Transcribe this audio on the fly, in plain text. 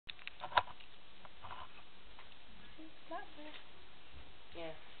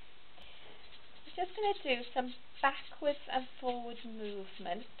going to do some backwards and forward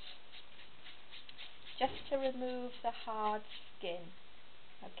movement just to remove the hard skin.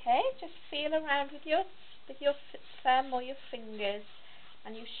 Okay, just feel around with your thumb or your fingers,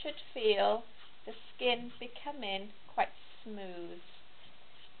 and you should feel the skin becoming quite smooth.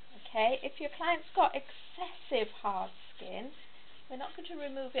 Okay, if your client's got excessive hard skin, we're not going to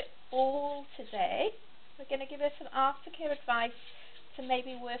remove it all today. We're going to give her some aftercare advice to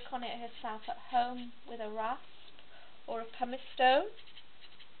maybe work on it herself at home with a rasp or a pumice stone,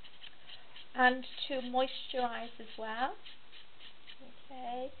 and to moisturise as well.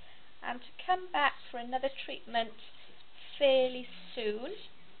 Okay, and to come back for another treatment fairly soon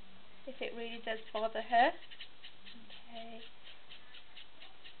if it really does bother her. Okay.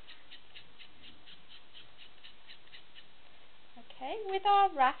 Okay, with our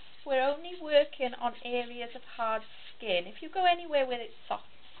rasp we're only working on areas of hard skin. If you go anywhere where it's soft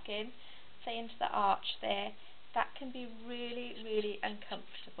skin, say into the arch there, that can be really, really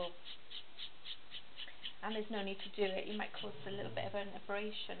uncomfortable. And there's no need to do it. You might cause a little bit of an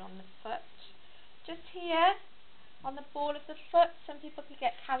abrasion on the foot. Just here, on the ball of the foot, some people can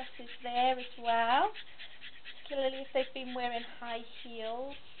get calluses there as well, particularly if they've been wearing high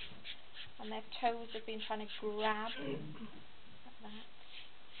heels and their toes have been trying to grab like that.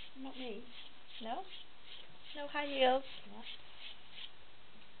 Not me. No? No high heels? No.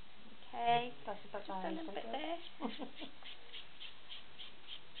 Okay, That's just a little bit there.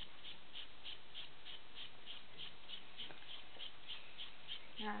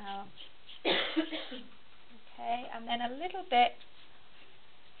 Now, okay, and then a little bit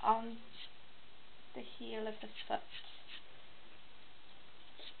on the heel of the foot.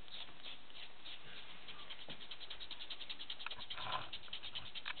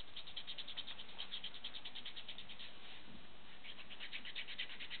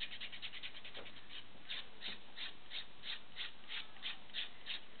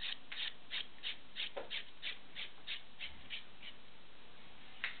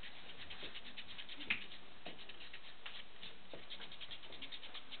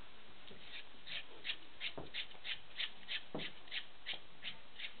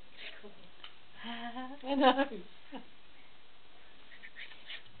 I know.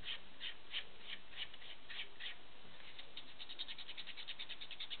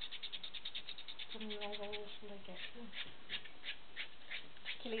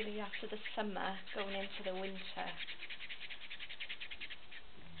 Particularly after the summer, going into the winter.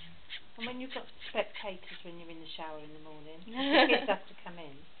 And when you've got spectators when you're in the shower in the morning, the kids have to come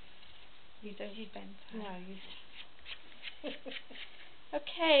in. You don't spend time. No, you.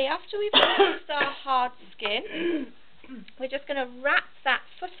 Okay, after we've removed our hard skin, we're just going to wrap that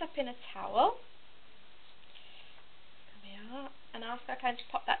foot up in a towel. There we are. And ask our client to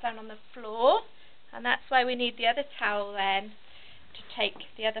pop that down on the floor. And that's why we need the other towel then, to take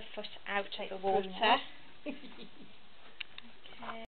the other foot out of the water.